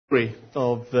story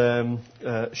of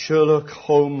Sherlock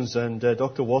Holmes and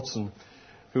Dr. Watson,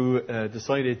 who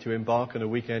decided to embark on a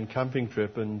weekend camping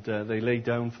trip, and they laid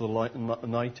down for the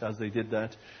night. As they did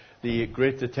that, the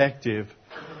great detective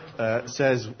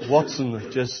says,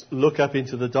 "Watson, just look up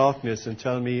into the darkness and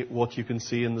tell me what you can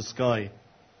see in the sky."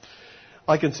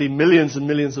 "I can see millions and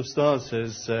millions of stars,"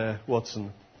 says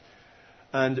Watson.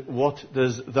 "And what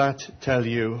does that tell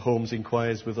you?" Holmes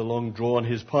inquires with a long draw on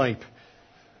his pipe.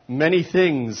 "Many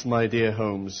things, my dear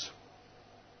Holmes.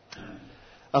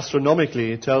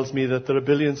 Astronomically, it tells me that there are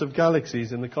billions of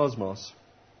galaxies in the cosmos.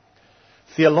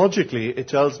 Theologically, it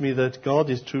tells me that God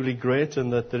is truly great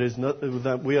and that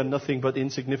that we are nothing but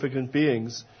insignificant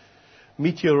beings.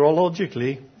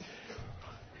 Meteorologically,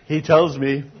 he tells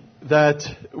me that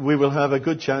we will have a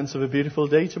good chance of a beautiful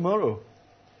day tomorrow.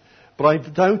 But I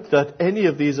doubt that any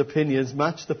of these opinions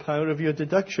match the power of your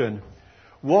deduction.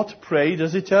 What, pray,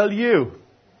 does it tell you?"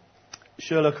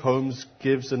 Sherlock Holmes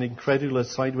gives an incredulous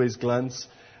sideways glance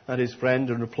at his friend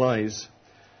and replies,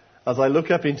 "As I look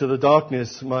up into the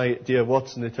darkness, my dear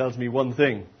Watson, it tells me one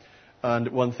thing, and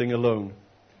one thing alone.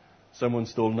 Someone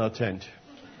stole our tent."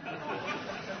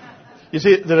 You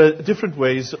see, there are different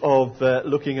ways of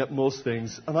looking at most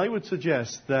things, and I would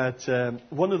suggest that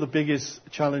one of the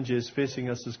biggest challenges facing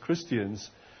us as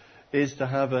Christians is to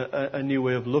have a new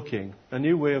way of looking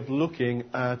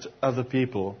at other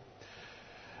people.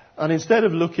 And instead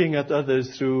of looking at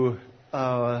others through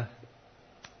our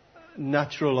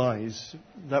natural eyes,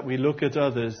 that we look at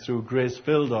others through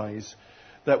grace-filled eyes,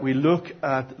 that we look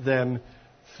at them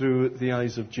through the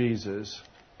eyes of Jesus.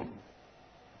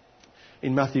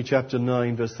 In Matthew chapter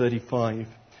 9, verse 35,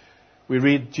 we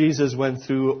read, "Jesus went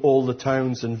through all the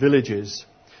towns and villages,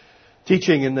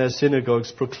 teaching in their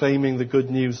synagogues, proclaiming the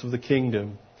good news of the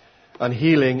kingdom, and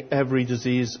healing every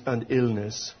disease and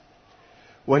illness.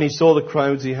 When he saw the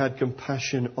crowds, he had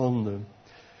compassion on them,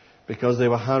 because they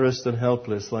were harassed and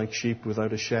helpless like sheep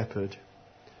without a shepherd.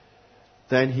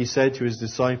 Then he said to his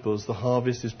disciples, 'The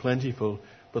harvest is plentiful,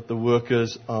 but the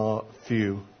workers are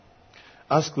few.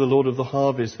 Ask the Lord of the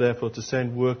harvest, therefore, to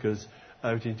send workers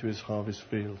out into his harvest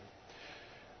field.'"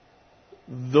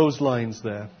 Those lines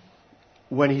there.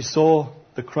 When he saw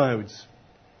the crowds,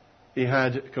 he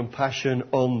had compassion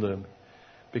on them,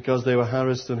 because they were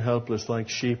harassed and helpless like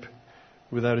sheep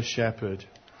without a shepherd.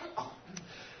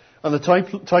 And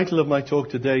the title of my talk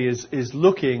today is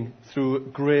Looking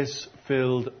Through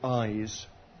Grace-Filled Eyes.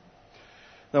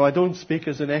 Now, I don't speak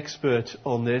as an expert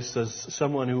on this, as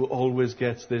someone who always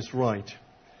gets this right.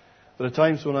 There are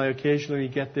times when I occasionally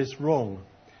get this wrong.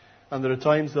 And there are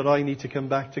times that I need to come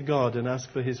back to God and ask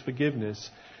for his forgiveness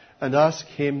and ask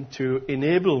him to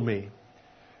enable me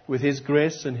with his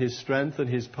grace and his strength and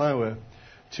his power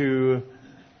to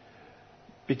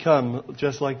become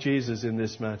just like Jesus in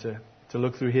this matter, to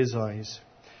look through his eyes.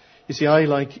 You see, I,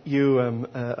 like you, am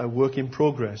a work in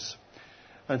progress.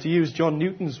 And to use John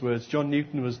Newton's words, John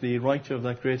Newton was the writer of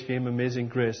that great hymn, Amazing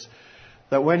Grace,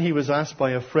 that when he was asked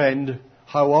by a friend,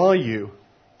 "How are you?"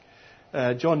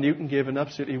 John Newton gave an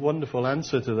absolutely wonderful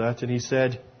answer to that, and he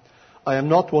said, "I am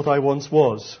not what I once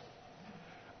was,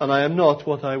 and I am not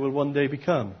what I will one day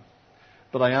become,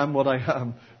 but I am what I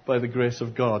am by the grace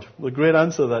of God." Well, a great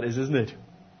answer that is, isn't it?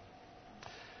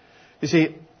 You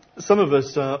see, some of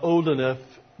us are old enough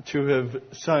to have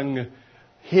sung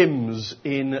hymns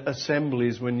in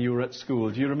assemblies when you were at school.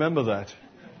 Do you remember that?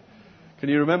 Can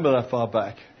you remember that far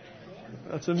back?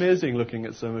 That's amazing looking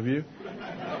at some of you.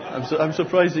 I'm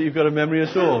surprised that you've got a memory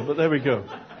at all, but there we go.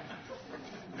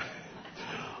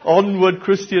 "Onward,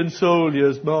 Christian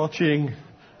soldiers, marching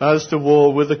as to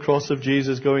war with the cross of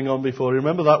Jesus going on before."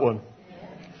 Remember that one?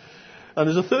 And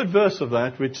there's a third verse of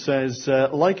that which says,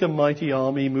 "Like a mighty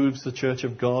army moves the church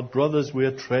of God. Brothers, we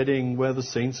are treading where the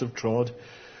saints have trod.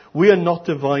 We are not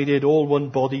divided, all one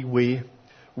body we,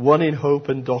 one in hope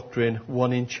and doctrine,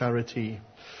 one in charity."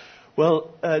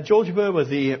 Well, George Verwer,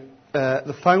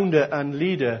 the founder and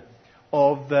leader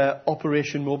of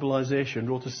Operation Mobilization,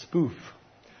 wrote a spoof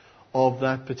of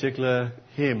that particular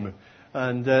hymn.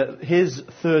 And his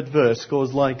third verse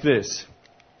goes like this.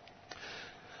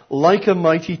 "Like a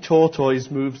mighty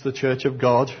tortoise moves the church of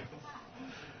God.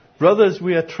 Brothers,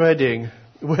 we are treading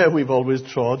where we've always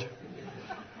trod.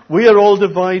 We are all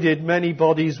divided, many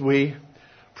bodies we,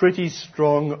 pretty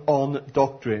strong on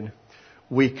doctrine,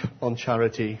 weak on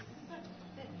charity."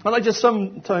 And I just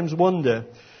sometimes wonder,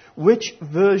 which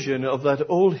version of that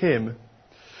old hymn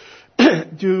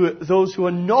do those who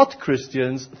are not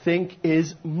Christians think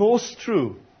is most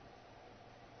true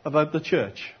about the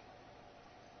church?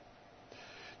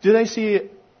 Do they see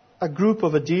a group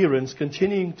of adherents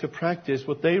continuing to practice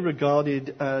what they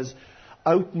regarded as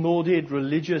outmoded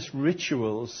religious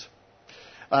rituals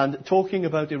and talking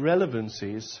about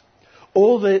irrelevancies?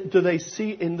 Or do they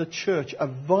see in the church a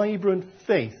vibrant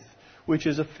faith which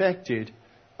has affected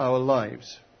our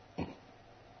lives?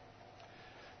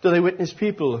 Do they witness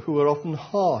people who are often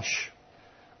harsh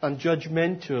and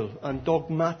judgmental and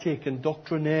dogmatic and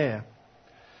doctrinaire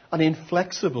and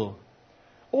inflexible?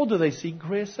 Or do they see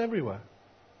grace everywhere?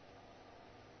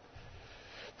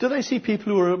 Do they see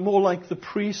people who are more like the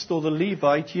priest or the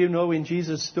Levite, in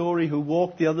Jesus' story, who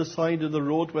walked the other side of the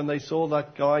road when they saw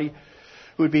that guy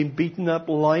who had been beaten up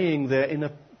lying there in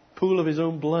a pool of his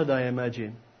own blood, I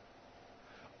imagine?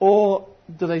 Or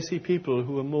do they see people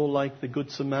who are more like the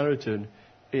Good Samaritan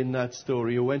in that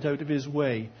story, who went out of his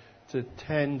way to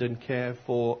tend and care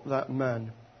for that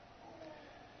man?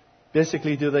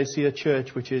 Basically, do they see a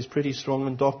church which is pretty strong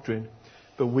in doctrine,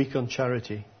 but weak on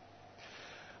charity?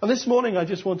 And this morning I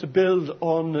just want to build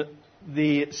on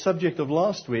the subject of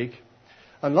last week.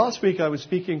 And last week I was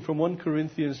speaking from 1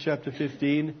 Corinthians chapter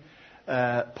 15,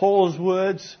 Paul's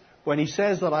words when he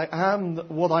says that I am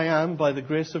what I am by the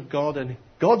grace of God, and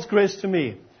God's grace to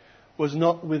me was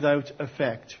not without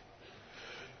effect.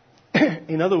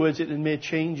 In other words, it had made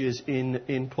changes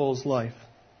in Paul's life.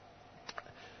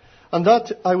 And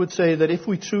that, I would say, that if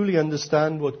we truly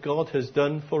understand what God has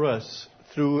done for us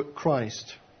through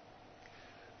Christ,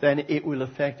 then it will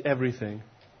affect everything.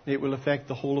 It will affect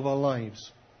the whole of our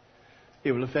lives.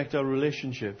 It will affect our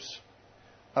relationships,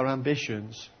 our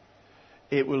ambitions.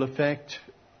 It will affect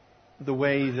the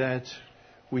way that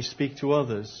we speak to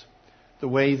others, the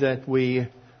way that we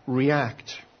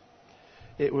react.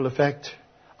 It will affect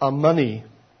our money.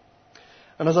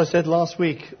 And as I said last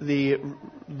week,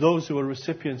 those who are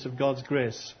recipients of God's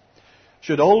grace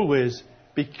should always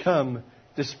become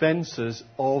dispensers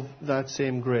of that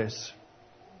same grace.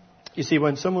 You see,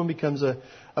 when someone becomes a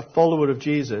follower of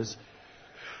Jesus,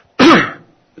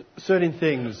 certain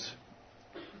things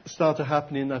start to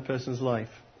happen in that person's life.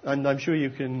 And I'm sure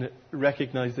you can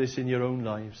recognize this in your own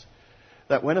lives.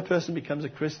 That when a person becomes a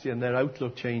Christian, their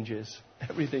outlook changes.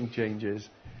 Everything changes.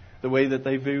 The way that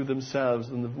they view themselves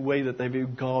and the way that they view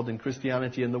God and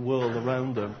Christianity and the world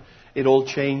around them, it all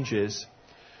changes.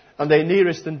 And their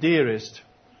nearest and dearest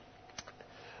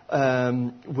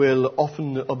will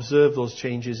often observe those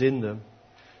changes in them.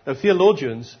 Now,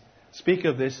 theologians speak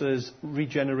of this as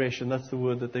regeneration. That's the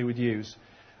word that they would use.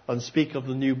 And speak of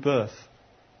the new birth.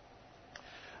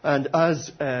 And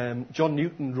as John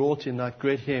Newton wrote in that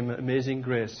great hymn, Amazing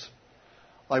Grace,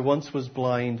 I once was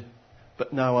blind,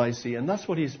 but now I see. And that's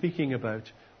what he's speaking about,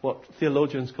 what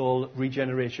theologians call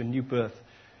regeneration, new birth.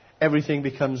 Everything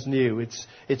becomes new.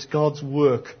 It's God's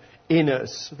work in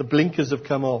us. The blinkers have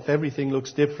come off. Everything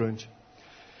looks different.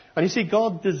 And you see,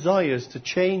 God desires to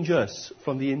change us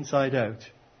from the inside out.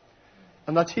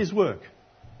 And that's His work.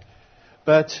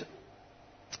 But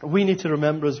we need to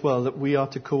remember as well that we are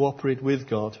to cooperate with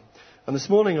God. And this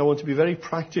morning I want to be very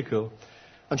practical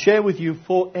and share with you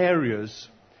 4 areas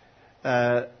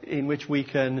in which we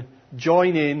can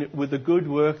join in with the good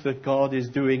work that God is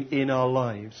doing in our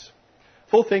lives.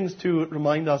 4 things to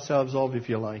remind ourselves of, if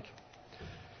you like.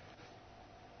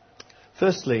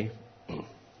 Firstly,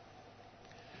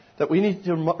 that we need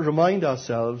to remind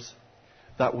ourselves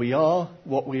that we are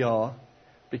what we are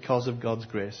because of God's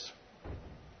grace.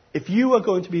 If you are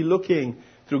going to be looking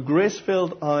through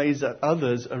grace-filled eyes at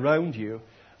others around you,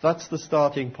 that's the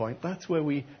starting point. That's where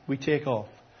we take off.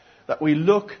 That we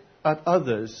look at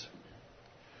others,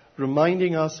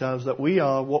 reminding ourselves that we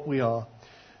are what we are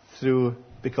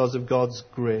because of God's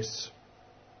grace.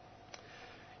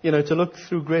 To look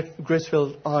through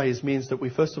grace-filled eyes means that we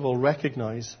first of all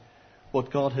recognize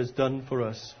what God has done for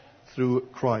us through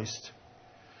Christ.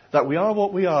 That we are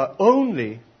what we are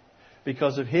only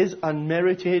because of His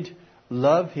unmerited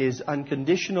love, His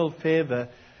unconditional favor,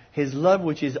 His love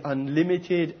which is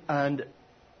unlimited and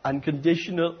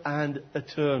unconditional and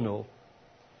eternal.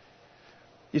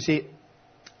 You see,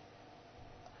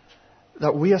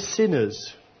 that we are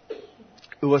sinners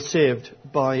who are saved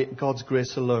by God's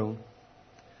grace alone.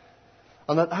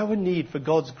 And that our need for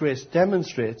God's grace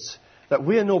demonstrates that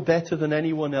we are no better than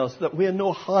anyone else, that we are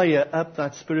no higher up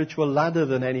that spiritual ladder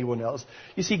than anyone else.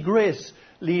 You see, grace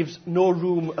leaves no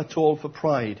room at all for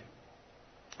pride.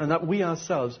 And that we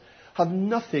ourselves have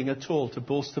nothing at all to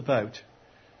boast about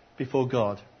before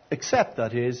God, except,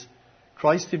 that is,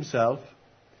 Christ Himself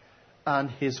and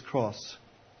His cross.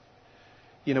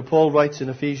 Paul writes in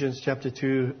Ephesians chapter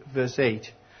 2, verse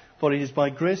 8, "For it is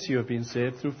by grace you have been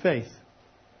saved through faith.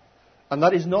 And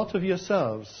that is not of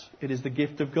yourselves, it is the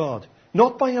gift of God,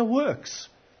 not by your works.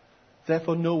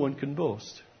 Therefore no one can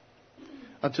boast."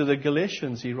 And to the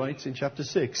Galatians he writes in chapter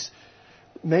 6,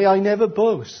 May I never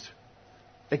boast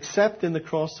except in the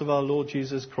cross of our Lord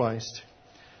Jesus Christ,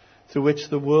 through which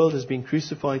the world has been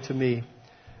crucified to me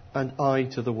and I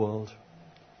to the world.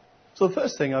 So the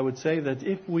first thing I would say, that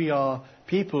if we are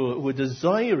people who are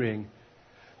desiring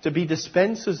to be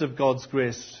dispensers of God's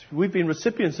grace, we've been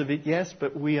recipients of it, yes,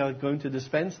 but we are going to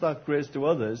dispense that grace to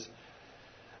others,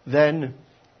 then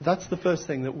that's the first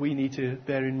thing that we need to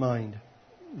bear in mind,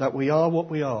 that we are what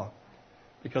we are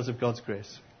because of God's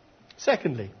grace.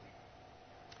 Secondly,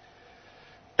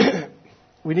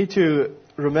 we need to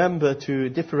remember to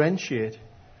differentiate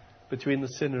between the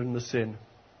sinner and the sin.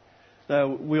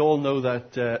 Now, we all know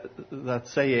that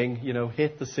saying,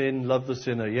 hate the sin, love the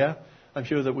sinner, yeah? I'm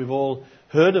sure that we've all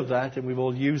heard of that and we've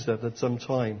all used that at some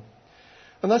time.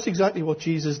 And that's exactly what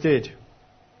Jesus did.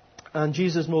 And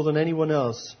Jesus, more than anyone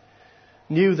else,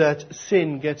 knew that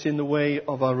sin gets in the way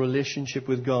of our relationship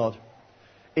with God.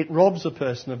 It robs a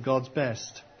person of God's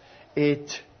best.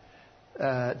 It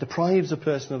deprives a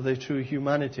person of their true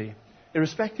humanity,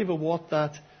 irrespective of what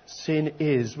that sin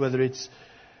is, whether it's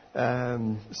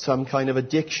some kind of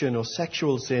addiction or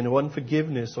sexual sin or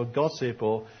unforgiveness or gossip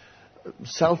or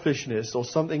selfishness or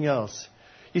something else.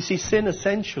 You see, sin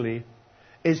essentially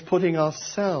is putting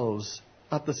ourselves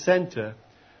at the center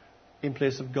in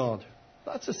place of God.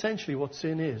 That's essentially what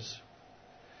sin is.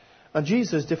 And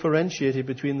Jesus differentiated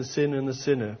between the sinner and the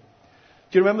sinner.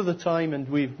 Do you remember the time, and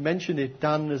we've mentioned it,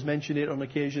 Dan has mentioned it on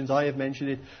occasions, I have mentioned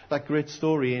it, that great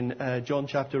story in John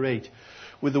chapter 8,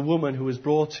 with the woman who was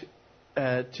brought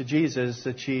to Jesus,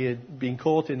 that she had been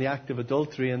caught in the act of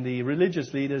adultery, and the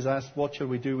religious leaders asked, what shall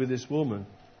we do with this woman?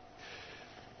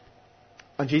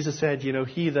 And Jesus said,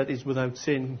 he that is without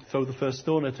sin, throw the first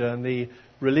stone at her. And the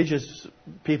religious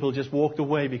people just walked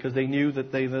away because they knew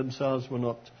that they themselves were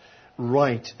not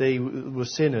right. They were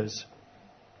sinners.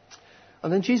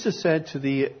 And then Jesus said to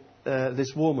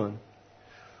this woman,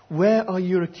 where are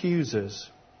your accusers?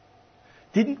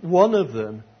 Didn't one of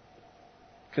them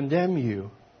condemn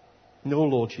you? No,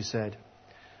 Lord, she said.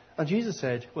 And Jesus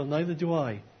said, well, neither do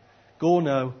I. Go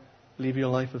now, live your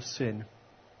life of sin.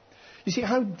 You see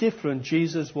how different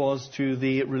Jesus was to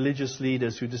the religious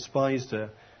leaders who despised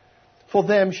her. For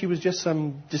them, she was just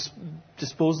some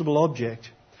disposable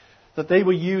object that they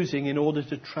were using in order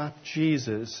to trap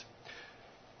Jesus.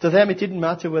 To them, it didn't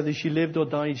matter whether she lived or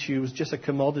died. She was just a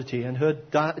commodity, and her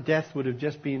death would have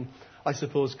just been, I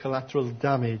suppose, collateral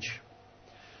damage.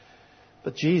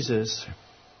 But Jesus,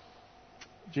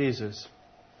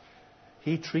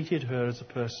 he treated her as a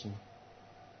person.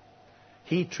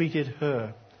 He treated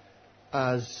her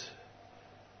as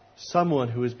someone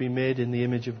who has been made in the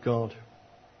image of God.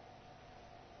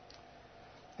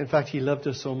 In fact, he loved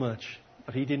her so much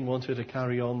that he didn't want her to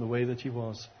carry on the way that he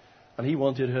was. And he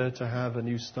wanted her to have a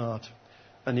new start,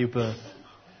 a new birth,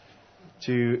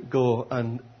 to go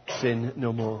and sin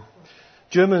no more.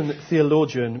 German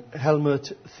theologian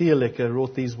Helmut Thielicke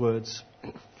wrote these words.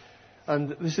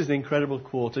 And this is an incredible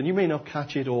quote, and you may not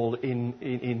catch it all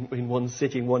in one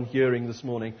sitting, one hearing this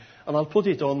morning. And I'll put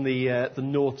it on the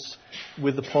notes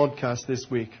with the podcast this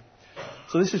week.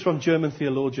 So this is from German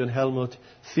theologian Helmut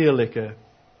Thielicke.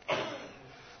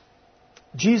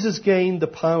 Jesus gained the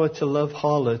power to love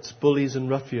harlots, bullies and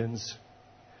ruffians.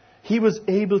 He was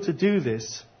able to do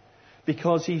this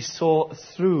because he saw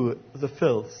through the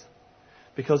filth,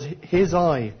 because his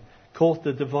eye caught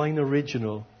the divine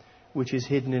original which is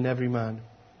hidden in every man.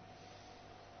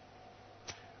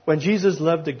 When Jesus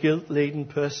loved a guilt-laden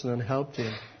person and helped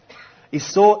him, he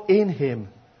saw in him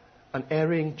an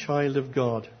erring child of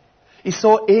God. He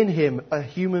saw in him a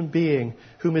human being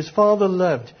whom his Father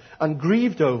loved and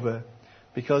grieved over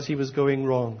because he was going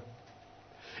wrong.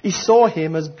 He saw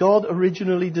him as God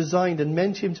originally designed and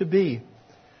meant him to be.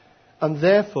 And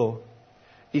therefore,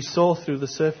 he saw through the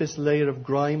surface layer of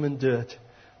grime and dirt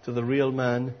to the real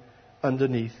man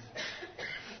underneath.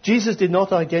 Jesus did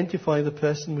not identify the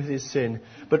person with his sin,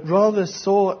 but rather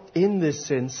saw in this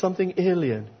sin something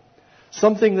alien,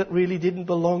 something that really didn't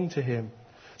belong to him,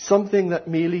 something that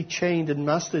merely chained and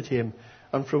mastered him,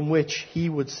 and from which he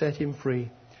would set him free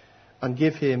and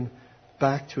give him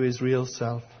back to his real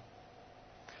self.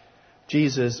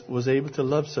 Jesus was able to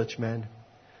love such men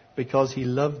because he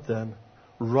loved them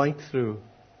right through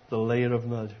the layer of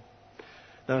mud.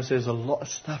 Now, there's a lot of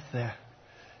stuff there.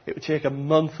 It would take a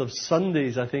month of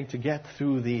Sundays, I think, to get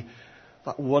through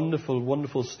that wonderful,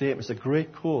 wonderful statement. It's a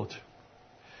great quote.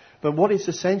 But what it's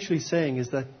essentially saying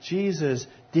is that Jesus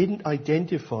didn't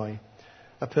identify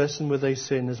a person with a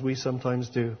sin as we sometimes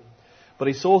do. But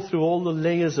he saw through all the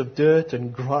layers of dirt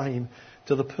and grime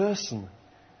to the person,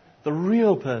 the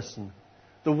real person,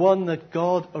 the one that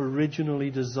God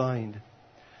originally designed.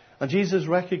 And Jesus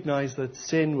recognized that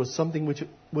sin was something which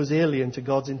was alien to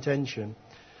God's intention.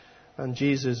 And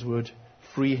Jesus would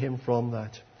free him from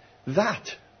that. That,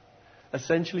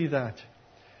 essentially that,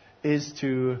 is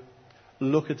to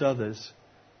look at others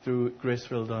through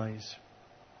grace-filled eyes.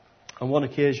 On one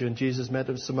occasion, Jesus met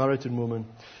a Samaritan woman.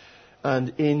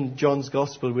 And in John's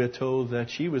Gospel, we're told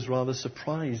that she was rather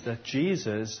surprised at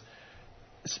Jesus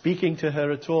speaking to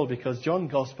her at all, because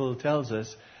John's Gospel tells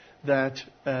us that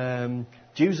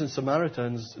Jews and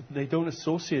Samaritans, they don't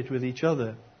associate with each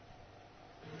other.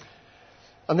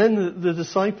 And then the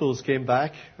disciples came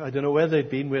back. I don't know where they'd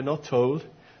been, we're not told.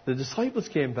 The disciples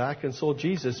came back and saw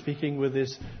Jesus speaking with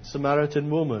this Samaritan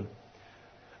woman.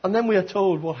 And then we are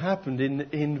told what happened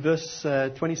in verse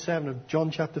 27 of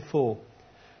John chapter 4.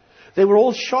 They were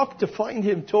all shocked to find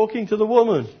him talking to the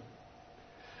woman.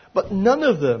 But none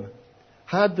of them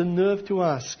had the nerve to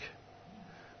ask,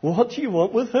 "What do you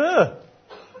want with her?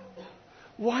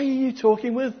 Why are you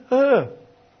talking with her?"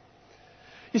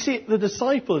 You see, the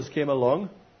disciples came along,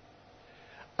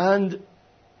 and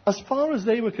as far as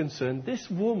they were concerned, this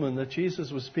woman that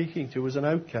Jesus was speaking to was an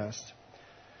outcast.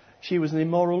 She was an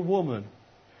immoral woman.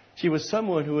 She was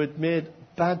someone who had made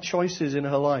bad choices in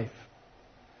her life.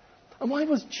 And why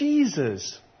was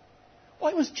Jesus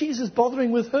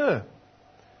bothering with her?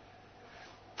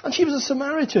 And she was a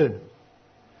Samaritan.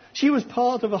 She was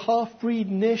part of a half-breed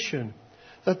nation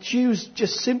that Jews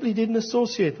just simply didn't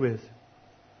associate with.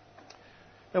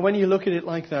 And when you look at it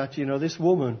like that, you know, this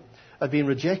woman had been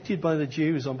rejected by the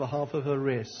Jews on behalf of her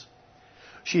race.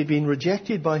 She had been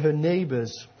rejected by her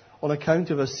neighbours on account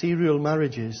of her serial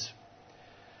marriages.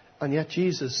 And yet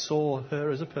Jesus saw her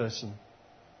as a person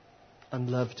and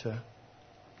loved her.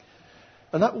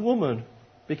 And that woman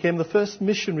became the first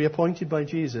missionary appointed by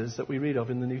Jesus that we read of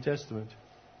in the New Testament.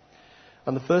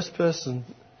 And the first person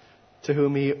to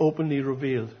whom he openly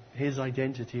revealed his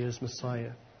identity as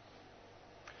Messiah.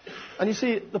 And you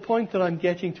see, the point that I'm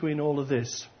getting to in all of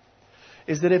this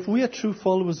is that if we are true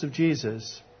followers of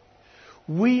Jesus,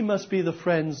 we must be the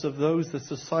friends of those that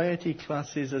society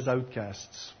classes as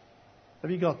outcasts.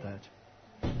 Have you got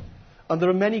that? And there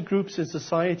are many groups in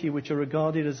society which are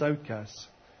regarded as outcasts,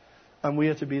 and we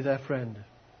are to be their friend.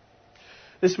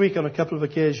 This week, on a couple of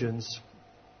occasions,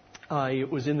 I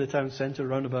was in the town centre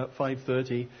around about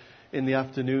 5:30 in the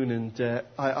afternoon, and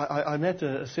I met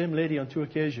a same lady on 2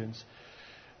 occasions.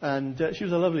 And she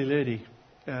was a lovely lady,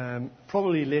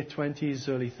 probably late 20s,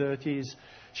 early 30s.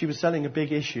 She was selling a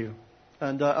big issue.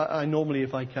 And I normally,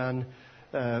 if I can,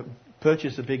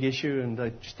 purchase a big issue, and I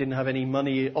just didn't have any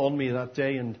money on me that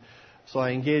day, and so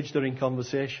I engaged her in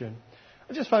conversation.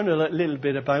 I just found a little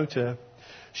bit about her.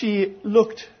 She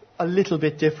looked a little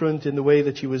bit different in the way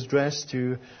that she was dressed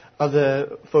to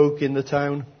other folk in the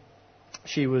town.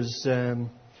 She was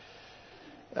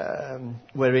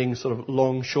wearing sort of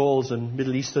long shawls and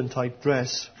Middle Eastern type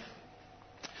dress.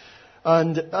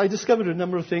 And I discovered a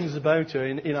number of things about her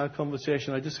in our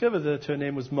conversation. I discovered that her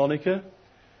name was Monica,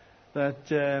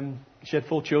 that she had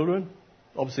 4 children.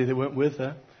 Obviously they weren't with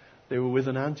her. They were with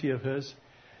an auntie of hers,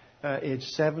 aged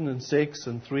 7 and 6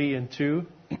 and 3 and 2.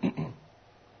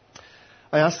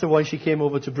 I asked her why she came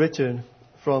over to Britain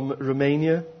from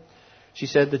Romania. She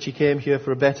said that she came here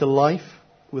for a better life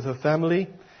with her family.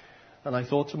 And I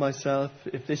thought to myself,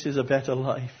 if this is a better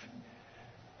life,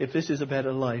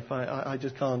 I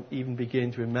just can't even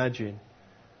begin to imagine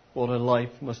what her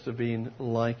life must have been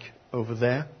like over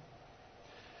there.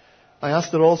 I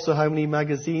asked her also how many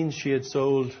magazines she had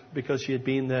sold, because she had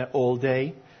been there all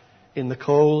day in the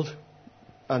cold,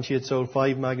 and she had sold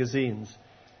 5 magazines,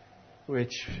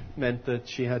 which meant that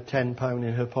she had £10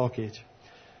 in her pocket.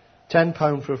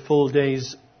 £10 for a full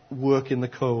day's work in the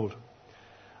cold.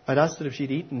 I'd asked her if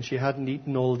she'd eaten. She hadn't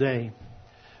eaten all day.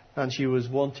 And she was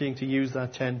wanting to use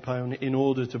that £10 in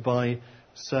order to buy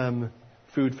some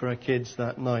food for her kids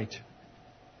that night.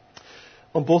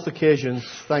 On both occasions,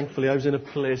 thankfully, I was in a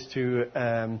place to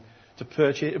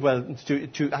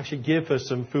actually give her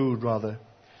some food, rather.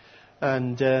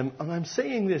 And I'm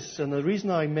saying this, and the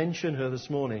reason I mention her this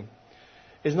morning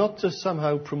is not to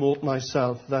somehow promote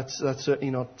myself. That's certainly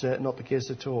not the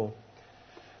case at all.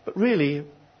 But really,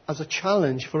 as a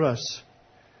challenge for us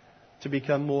to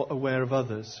become more aware of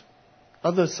others.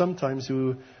 Others sometimes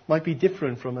who might be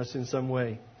different from us in some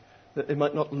way. That they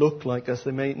might not look like us,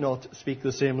 they may not speak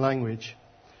the same language.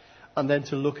 And then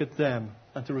to look at them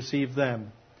and to receive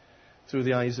them through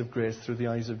the eyes of grace, through the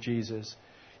eyes of Jesus.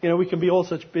 You know, we can be all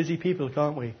such busy people,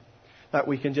 can't we? That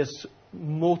we can just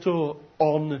motor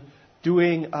on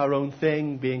doing our own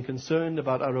thing, being concerned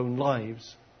about our own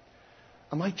lives.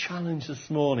 And my challenge this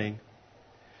morning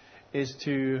is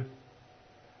to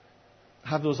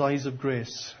have those eyes of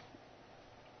grace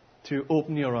to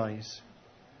open your eyes,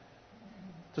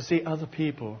 to see other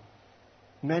people,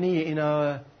 many in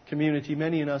our community,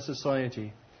 many in our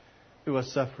society, who are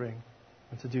suffering,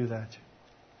 and to do that.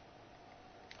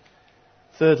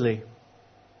 Thirdly,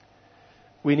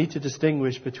 we need to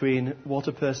distinguish between what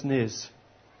a person is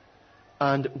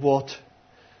and what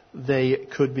they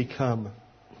could become.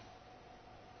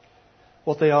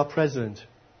 What they are present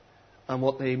and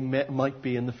what they might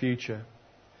be in the future.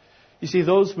 You see,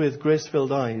 those with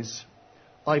grace-filled eyes,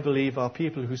 I believe, are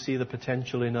people who see the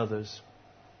potential in others.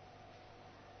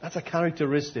 That's a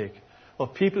characteristic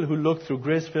of people who look through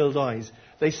grace-filled eyes.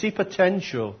 They see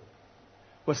potential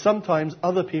where sometimes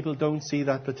other people don't see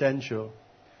that potential.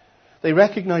 They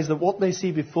recognize that what they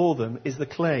see before them is the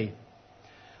clay,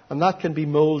 and that can be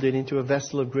molded into a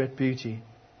vessel of great beauty.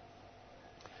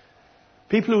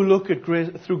 People who look at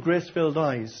through grace-filled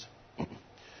eyes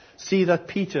see that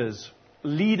Peter's,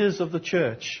 leaders of the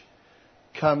church,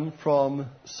 come from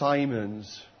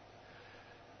Simon's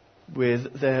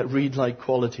with their reed-like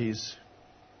qualities.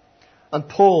 And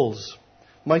Paul's,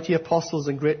 mighty apostles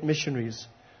and great missionaries,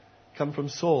 come from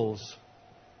Saul's,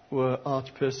 who were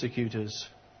arch persecutors.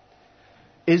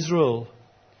 Israel,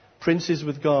 princes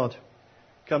with God,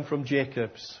 come from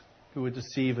Jacob's, who were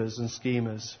deceivers and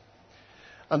schemers.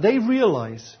 And they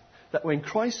realize that when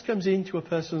Christ comes into a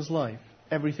person's life,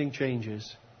 everything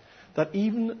changes. That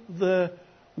even the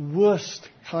worst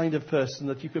kind of person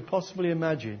that you could possibly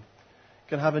imagine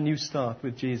can have a new start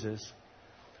with Jesus.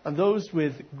 And those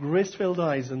with grace-filled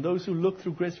eyes and those who look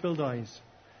through grace-filled eyes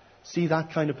see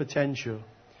that kind of potential.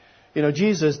 You know,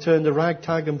 Jesus turned a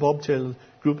ragtag and bobtail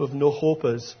group of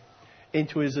no-hopers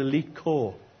into his elite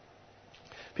corps.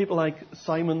 People like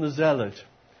Simon the Zealot,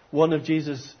 one of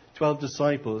Jesus' 12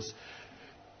 disciples.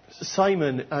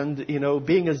 Simon, and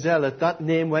being a zealot, that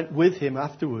name went with him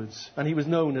afterwards, and he was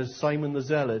known as Simon the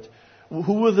Zealot.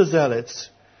 Who were the zealots?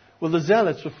 Well, the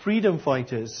zealots were freedom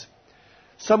fighters,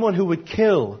 someone who would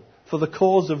kill for the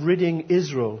cause of ridding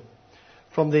Israel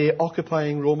from the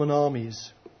occupying Roman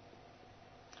armies.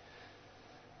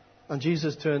 And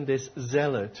Jesus turned this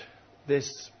zealot,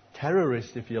 this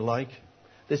terrorist, if you like,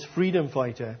 this freedom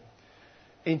fighter,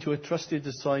 into a trusted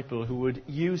disciple who would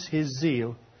use his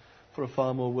zeal for a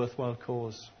far more worthwhile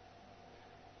cause.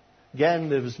 Again,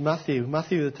 there was Matthew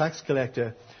the tax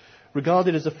collector,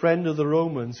 regarded as a friend of the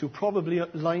Romans, who probably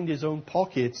lined his own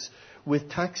pockets with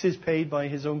taxes paid by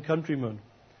his own countrymen,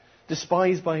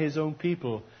 despised by his own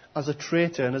people, as a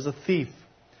traitor and as a thief.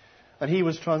 And he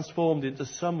was transformed into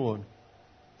someone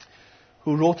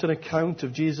who wrote an account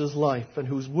of Jesus' life and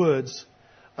whose words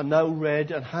are now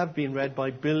read and have been read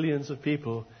by billions of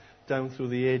people down through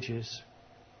the ages.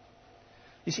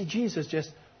 You see, Jesus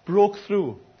just broke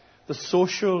through the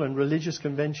social and religious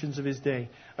conventions of his day,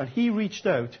 and he reached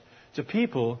out to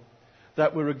people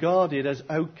that were regarded as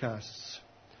outcasts,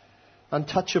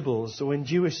 untouchables, or in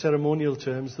Jewish ceremonial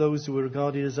terms, those who were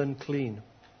regarded as unclean.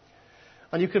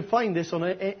 And you can find this on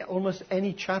almost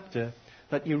any chapter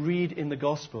that you read in the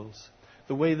Gospels,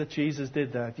 the way that Jesus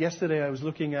did that. Yesterday I was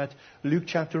looking at Luke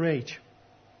chapter 8.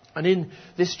 And in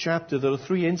this chapter there are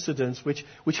 3 incidents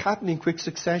which happen in quick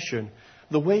succession.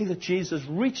 The way that Jesus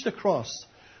reached across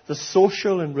the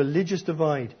social and religious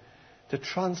divide to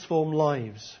transform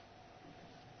lives.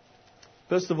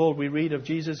 First of all, we read of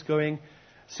Jesus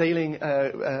sailing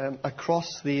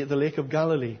across the Lake of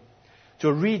Galilee to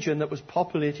a region that was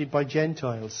populated by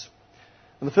Gentiles.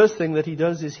 And the first thing that he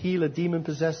does is heal a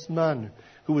demon-possessed man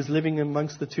who was living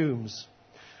amongst the tombs.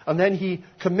 And then he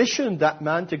commissioned that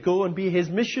man to go and be his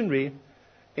missionary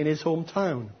in his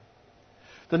hometown.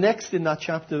 The next in that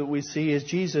chapter that we see is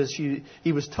Jesus.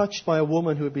 He was touched by a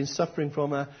woman who had been suffering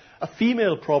from a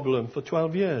female problem for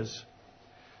 12 years.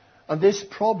 And this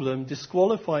problem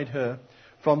disqualified her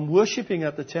from worshipping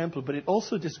at the temple, but it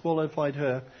also disqualified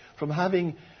her from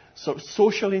having sort of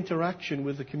social interaction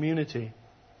with the community.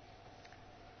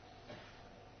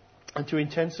 And to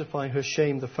intensify her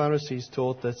shame, the Pharisees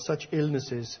taught that such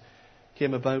illnesses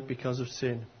came about because of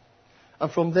sin.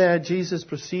 And from there, Jesus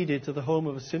proceeded to the home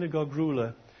of a synagogue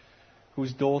ruler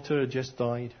whose daughter had just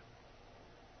died.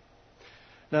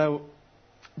 Now,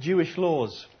 Jewish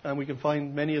laws, and we can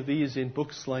find many of these in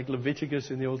books like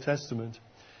Leviticus in the Old Testament,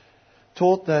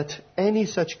 taught that any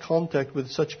such contact with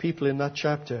such people in that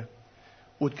chapter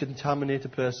would contaminate a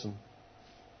person.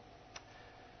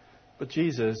 But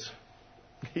Jesus,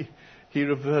 he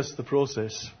reversed the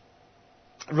process.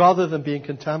 Rather than being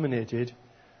contaminated,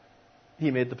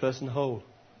 he made the person whole.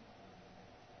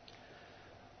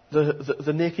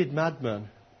 The naked madman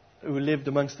who lived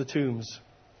amongst the tombs,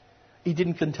 he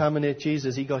didn't contaminate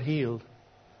Jesus, he got healed.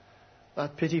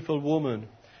 That pitiful woman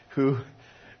who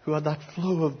who had that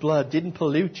flow of blood, didn't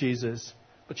pollute Jesus,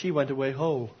 but she went away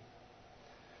whole.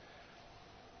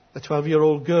 A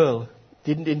 12-year-old girl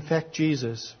didn't infect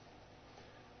Jesus.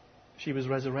 She was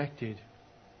resurrected.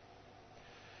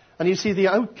 And you see, the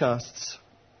outcasts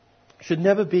should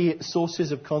never be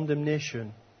sources of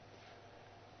condemnation,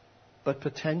 but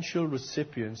potential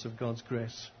recipients of God's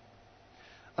grace.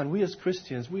 And we as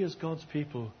Christians, we as God's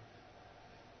people,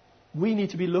 we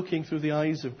need to be looking through the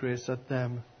eyes of grace at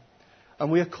them.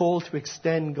 And we are called to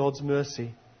extend God's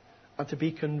mercy and to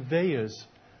be conveyors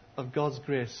of God's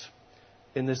grace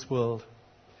in this world.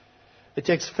 It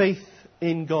takes faith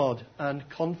in God and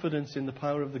confidence in the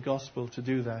power of the gospel to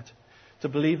do that. To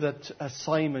believe that a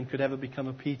Simon could ever become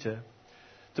a Peter.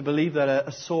 To believe that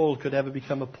a Saul could ever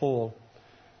become a Paul.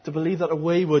 To believe that a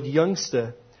wayward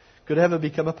youngster could ever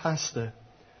become a pastor.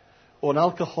 Or an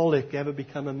alcoholic ever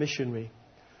become a missionary.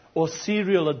 Or a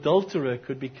serial adulterer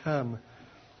could become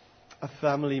a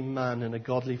family man and a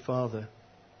godly father.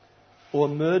 Or a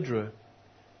murderer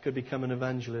could become an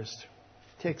evangelist.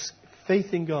 It takes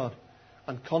faith in God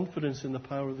and confidence in the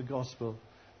power of the gospel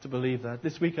to believe that.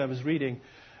 This week I was reading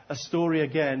a story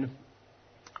again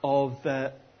of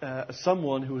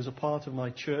someone who was a part of my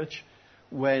church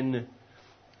when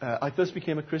I first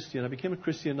became a Christian. I became a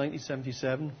Christian in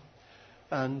 1977,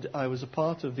 and I was a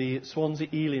part of the Swansea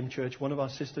Elim Church, one of our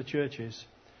sister churches.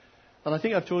 And I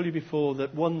think I've told you before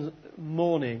that one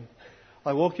morning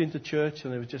I walked into church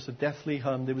and there was just a deathly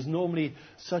hum. There was normally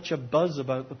such a buzz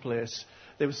about the place.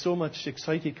 There was so much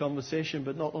excited conversation,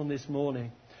 but not on this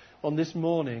morning. On this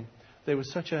morning, there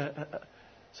was such a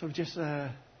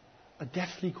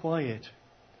deathly quiet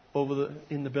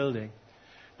in the building.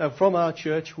 Now, from our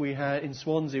church, we had in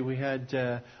Swansea, we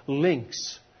had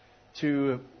links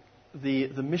to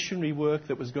the missionary work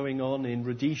that was going on in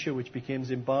Rhodesia, which became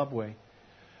Zimbabwe.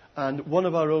 And one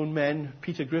of our own men,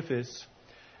 Peter Griffiths,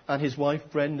 and his wife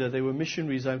Brenda, they were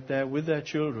missionaries out there with their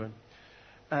children.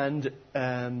 And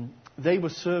they were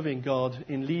serving God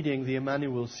in leading the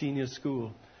Emmanuel Senior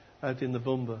School out in the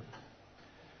Vumba.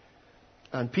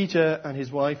 And Peter and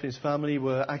his wife and his family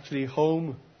were actually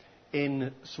home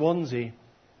in Swansea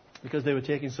because they were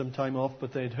taking some time off,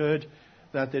 but they'd heard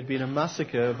that there'd been a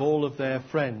massacre of all of their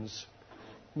friends,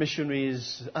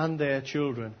 missionaries and their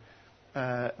children,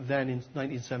 then in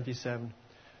 1977.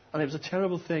 And it was a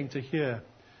terrible thing to hear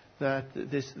that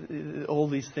all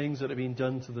these things that had been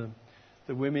done to them.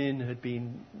 The women had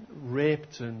been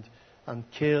raped and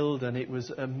killed, and it was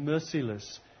a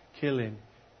merciless killing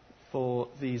for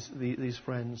these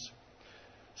friends.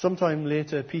 Sometime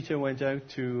later, Peter went out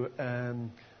to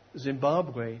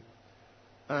Zimbabwe,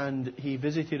 and he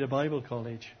visited a Bible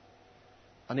college.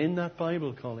 And in that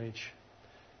Bible college,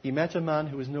 he met a man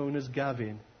who was known as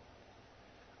Gavin.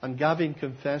 And Gavin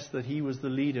confessed that he was the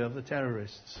leader of the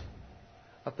terrorists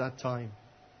at that time.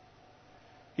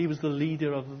 He was the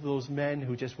leader of those men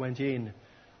who just went in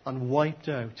and wiped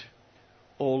out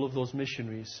all of those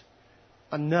missionaries.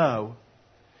 And now,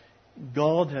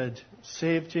 God had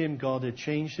saved him, God had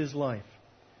changed his life,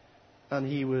 and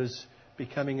he was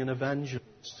becoming an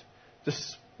evangelist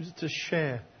to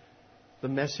share the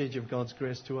message of God's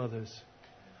grace to others.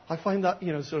 I find that,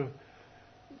 sort of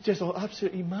just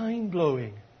absolutely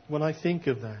mind-blowing when I think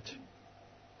of that.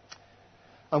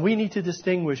 And we need to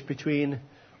distinguish between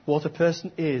what a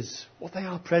person is, what they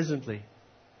are presently,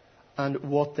 and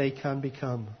what they can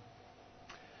become.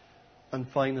 And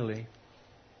finally,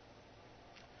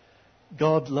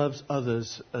 God loves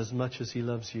others as much as He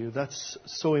loves you. That's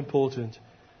so important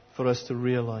for us to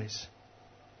realize.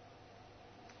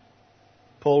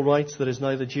 Paul writes, there is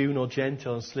neither Jew nor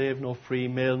Gentile, slave nor free,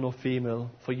 male nor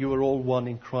female, for you are all one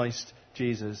in Christ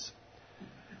Jesus.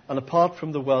 And apart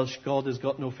from the Welsh, God has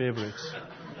got no favourites.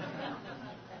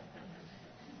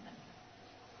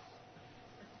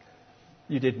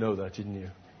 You did know that, didn't you?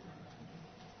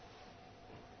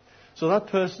 So that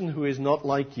person who is not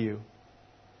like you,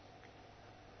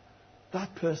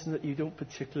 that person that you don't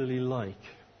particularly like,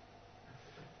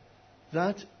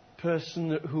 that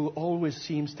person who always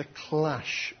seems to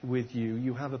clash with you,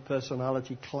 you have a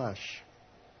personality clash,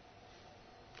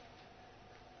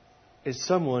 is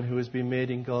someone who has been made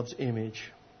in God's image.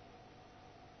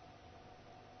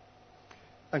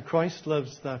 And Christ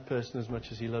loves that person as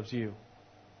much as He loves you.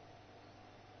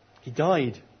 He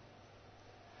died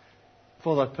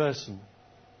for that person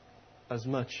as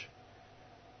much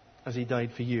as He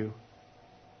died for you.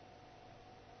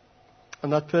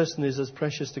 And that person is as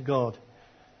precious to God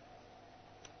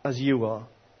as you are.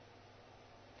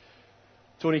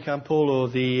 Tony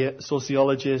Campolo, the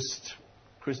sociologist,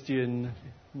 Christian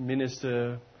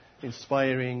minister,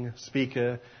 inspiring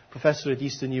speaker, professor at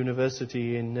Eastern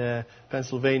University in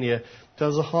Pennsylvania,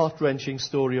 tells a heart-wrenching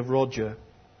story of Roger.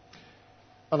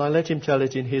 And I let him tell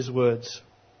it in his words.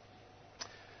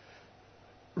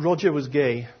 Roger was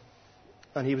gay,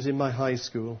 and he was in my high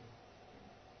school.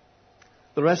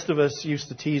 The rest of us used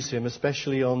to tease him,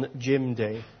 especially on gym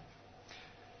day.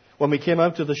 When we came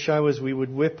out of the showers, we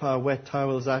would whip our wet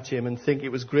towels at him and think it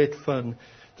was great fun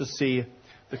to see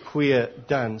the queer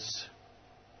dance.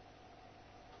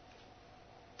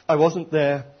 I wasn't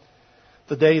there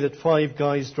the day that 5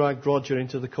 guys dragged Roger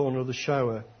into the corner of the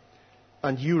shower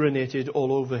and urinated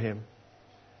all over him.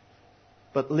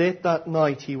 But late that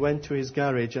night, he went to his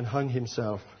garage and hung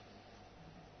himself.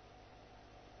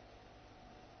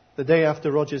 The day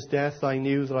after Roger's death, I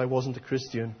knew that I wasn't a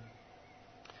Christian.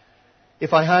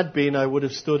 If I had been, I would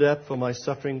have stood up for my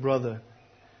suffering brother.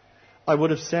 I would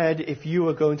have said, if you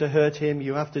are going to hurt him,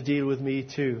 you have to deal with me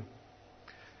too.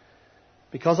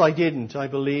 Because I didn't, I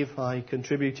believe I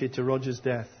contributed to Roger's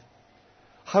death.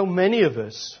 How many of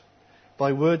us,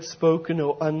 by words spoken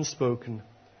or unspoken,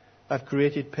 have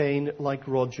created pain like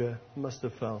Roger must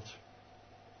have felt?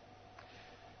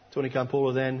 Tony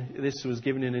Campolo then, this was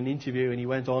given in an interview, and he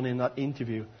went on in that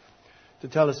interview to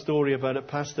tell a story about a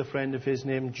pastor friend of his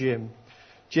named Jim.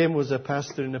 Jim was a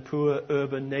pastor in a poor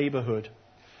urban neighborhood.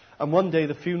 And one day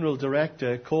the funeral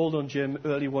director called on Jim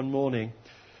early one morning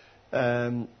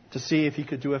to see if he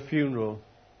could do a funeral.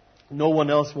 No one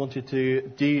else wanted to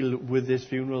deal with this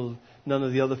funeral, none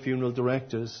of the other funeral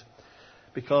directors,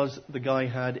 because the guy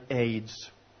had AIDS.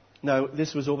 Now,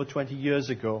 this was over 20 years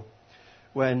ago,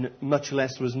 when much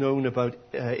less was known about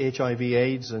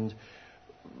HIV/AIDS, and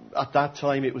at that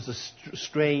time it was a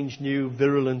strange, new,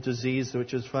 virulent disease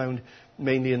which was found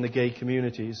mainly in the gay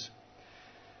communities.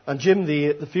 And Jim,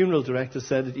 the funeral director,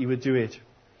 said that he would do it.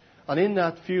 And in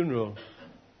that funeral,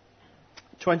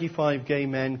 25 gay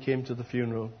men came to the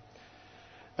funeral.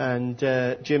 And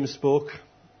Jim spoke.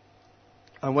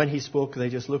 And when he spoke, they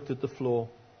just looked at the floor.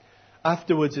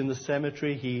 Afterwards, in the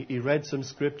cemetery, he read some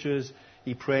scriptures,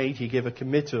 he prayed, he gave a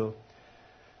committal,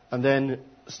 and then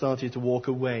started to walk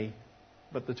away.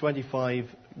 But the 25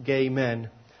 gay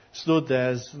men stood there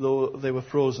as though they were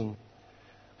frozen.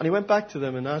 And he went back to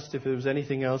them and asked if there was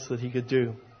anything else that he could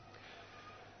do.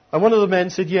 And one of the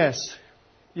men said, yes,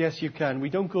 you can.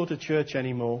 We don't go to church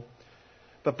anymore.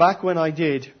 But back when I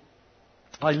did,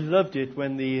 I loved it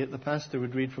when the pastor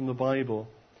would read from the Bible.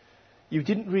 You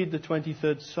didn't read the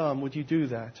 23rd Psalm, would you do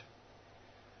that?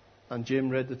 And Jim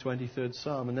read the 23rd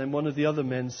Psalm. And then one of the other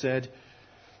men said,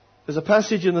 there's a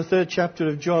passage in the 3rd chapter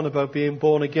of John about being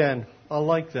born again. I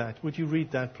like that. Would you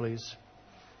read that, please?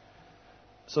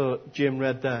 So Jim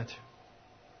read that.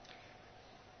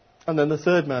 And then the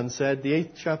third man said, the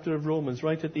 8th chapter of Romans,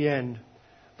 right at the end.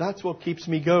 That's what keeps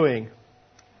me going.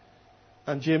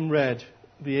 And Jim read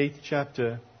the 8th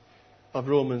chapter of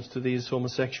Romans to these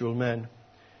homosexual men.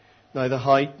 Neither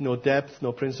height, nor depth,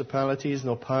 nor principalities,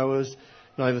 nor powers,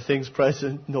 neither things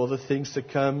present, nor the things to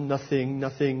come,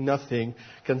 nothing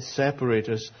can separate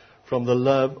us from the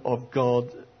love of God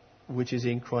which is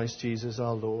in Christ Jesus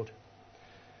our Lord.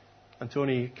 And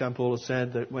Tony Campolo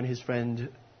said that when his friend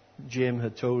Jim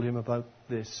had told him about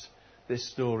this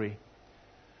story,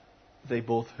 they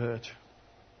both hurt.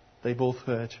 They both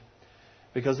hurt.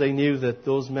 Because they knew that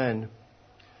those men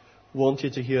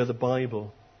wanted to hear the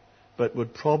Bible, but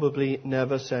would probably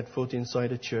never set foot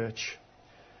inside a church,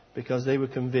 because they were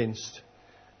convinced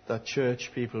that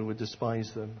church people would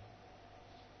despise them.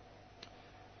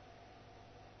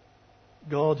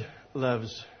 God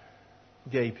loves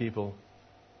gay people,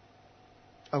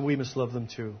 and we must love them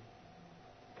too.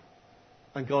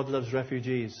 And God loves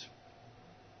refugees.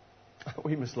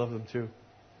 We must love them too.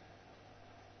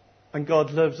 And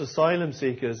God loves asylum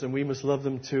seekers, and we must love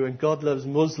them too. And God loves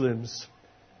Muslims,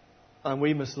 and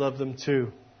we must love them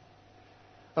too.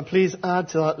 And please add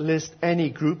to that list any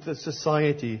group that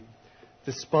society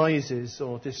despises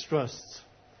or distrusts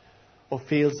or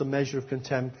feels a measure of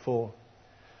contempt for.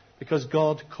 Because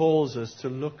God calls us to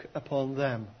look upon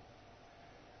them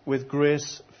with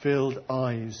grace-filled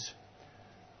eyes,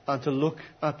 and to look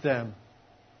at them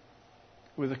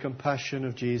with the compassion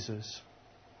of Jesus,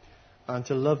 and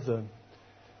to love them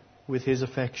with his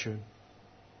affection.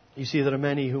 You see, there are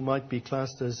many who might be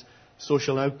classed as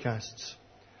social outcasts.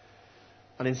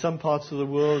 And in some parts of the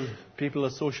world, people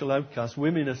are social outcasts.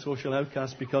 Women are social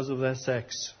outcasts because of their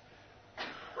sex.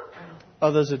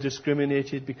 Others are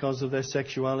discriminated because of their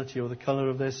sexuality or the colour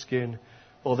of their skin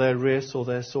or their race or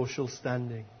their social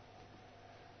standing.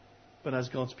 But as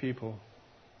God's people,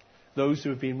 those who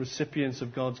have been recipients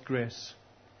of God's grace,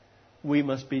 we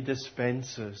must be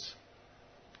dispensers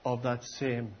of that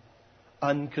same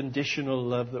unconditional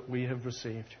love that we have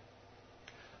received.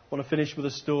 I want to finish with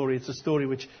a story. It's a story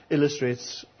which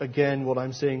illustrates, again, what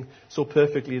I'm saying so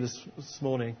perfectly this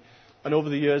morning. And over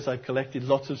the years, I've collected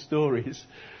lots of stories.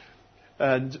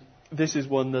 And this is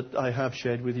one that I have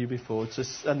shared with you before.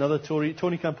 It's another Tony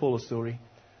Campolo story.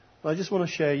 I just want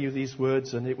to share you these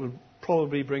words, and it will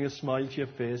probably bring a smile to your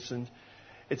face. And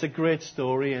it's a great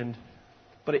story,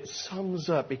 but it sums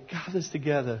up, it gathers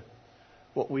together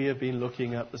what we have been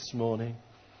looking at this morning.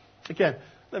 Again,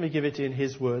 let me give it in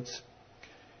his words.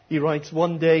 He writes,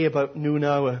 "One day about noon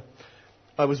hour,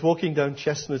 I was walking down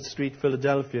Chestnut Street,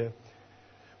 Philadelphia,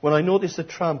 when I noticed a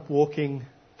tramp walking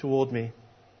toward me.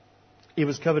 He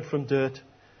was covered from dirt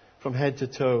from head to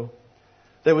toe.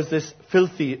 There was this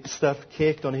filthy stuff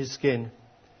caked on his skin.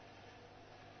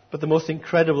 But the most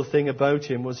incredible thing about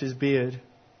him was his beard.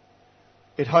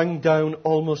 It hung down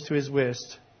almost to his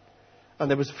waist, and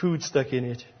there was food stuck in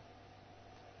it.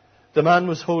 The man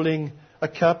was holding a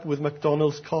cup with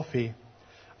McDonald's coffee,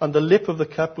 and the lip of the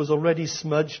cup was already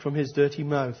smudged from his dirty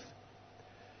mouth.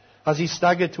 As he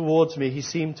staggered towards me, he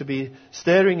seemed to be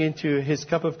staring into his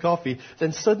cup of coffee.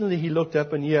 Then suddenly he looked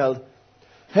up and yelled,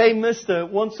 'Hey, mister,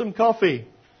 want some coffee?'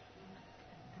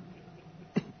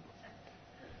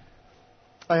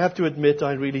 I have to admit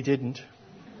I really didn't.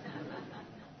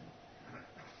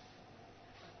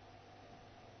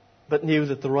 But knew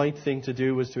that the right thing to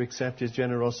do was to accept his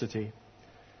generosity.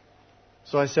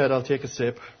 So I said, 'I'll take a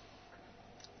sip.'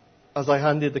 As I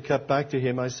handed the cup back to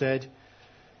him, I said,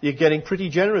 'You're getting pretty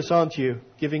generous, aren't you,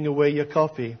 giving away your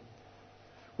coffee?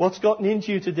 What's gotten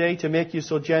into you today to make you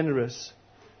so generous?'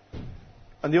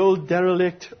 And the old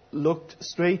derelict looked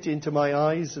straight into my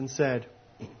eyes and said,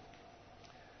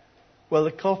 'Well,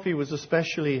 the coffee was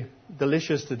especially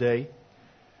delicious today.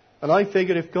 And I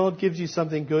figured if God gives you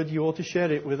something good, you ought to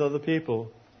share it with other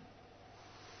people.'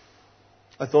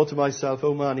 I thought to myself,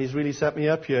 oh man, he's really set me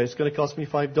up here. It's going to cost me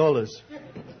 $5.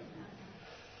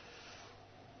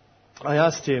 I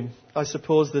asked him, 'I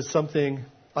suppose there's something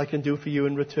I can do for you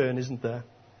in return, isn't there?'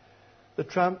 The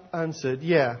tramp answered,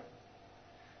 'Yeah.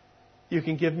 You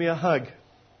can give me a hug.'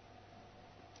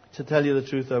 To tell you the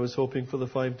truth, I was hoping for the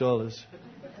 $5.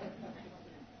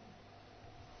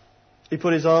 He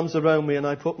put his arms around me and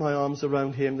I put my arms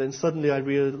around him. Then suddenly I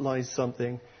realized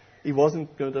something. He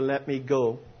wasn't going to let me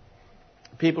go.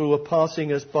 People were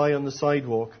passing us by on the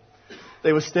sidewalk.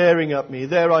 They were staring at me.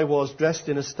 There I was, dressed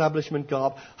in establishment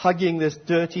garb, hugging this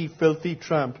dirty, filthy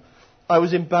tramp. I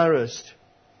was embarrassed.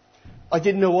 I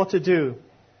didn't know what to do.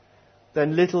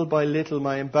 Then little by little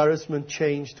my embarrassment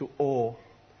changed to awe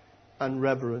and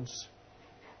reverence.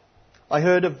 I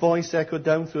heard a voice echo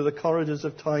down through the corridors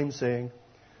of time saying,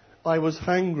 'I was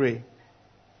hungry.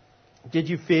 Did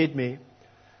you feed me?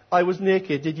 I was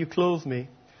naked. Did you clothe me?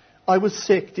 I was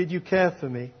sick. Did you care for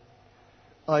me?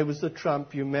 I was the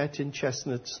tramp you met in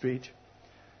Chestnut Street.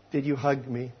 Did you hug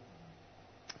me?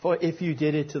 For if you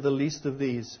did it to the least of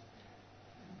these,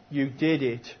 you did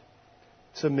it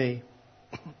to me.'"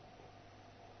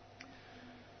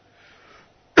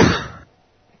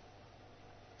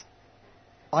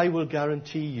 I will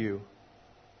guarantee you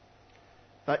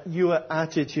that your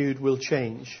attitude will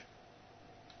change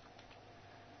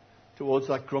towards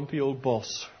that grumpy old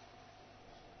boss,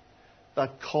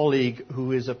 that colleague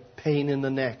who is a pain in the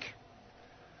neck,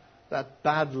 that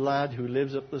bad lad who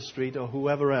lives up the street, or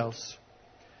whoever else,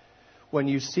 when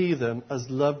you see them as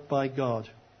loved by God,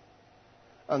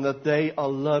 and that they are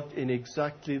loved in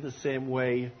exactly the same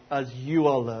way as you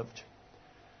are loved,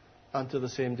 and to the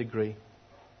same degree.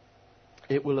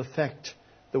 It will affect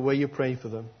the way you pray for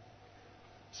them,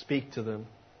 speak to them,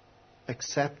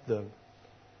 accept them,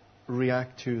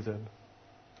 react to them.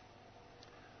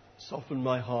 Soften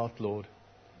my heart, Lord.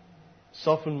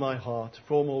 Soften my heart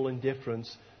from all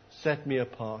indifference. Set me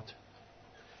apart.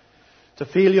 To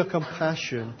feel your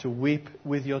compassion, to weep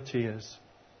with your tears.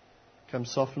 Come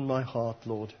soften my heart,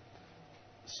 Lord.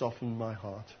 Soften my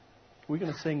heart. We're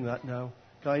going to sing that now.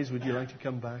 Guys, would you like to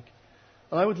come back?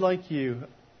 And I would like you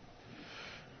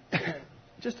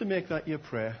just to make that your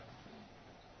prayer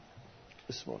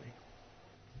this morning.